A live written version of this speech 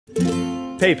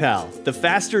PayPal, the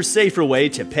faster, safer way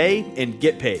to pay and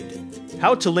get paid.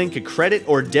 How to link a credit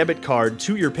or debit card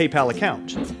to your PayPal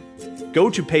account. Go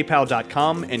to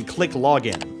paypal.com and click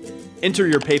Login. Enter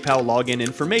your PayPal login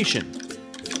information.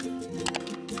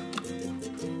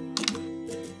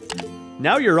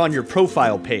 Now you're on your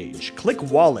profile page. Click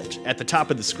Wallet at the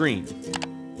top of the screen.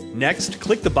 Next,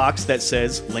 click the box that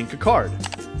says Link a Card.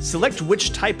 Select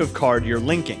which type of card you're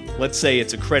linking, let's say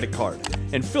it's a credit card,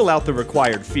 and fill out the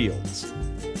required fields.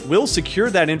 We'll secure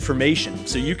that information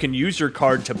so you can use your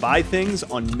card to buy things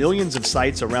on millions of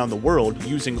sites around the world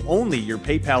using only your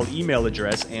PayPal email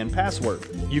address and password.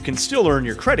 You can still earn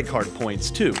your credit card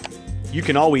points too. You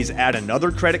can always add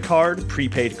another credit card,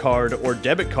 prepaid card, or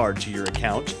debit card to your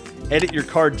account, edit your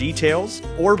card details,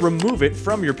 or remove it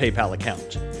from your PayPal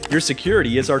account. Your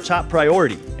security is our top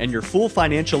priority, and your full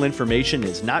financial information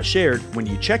is not shared when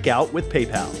you check out with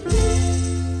PayPal.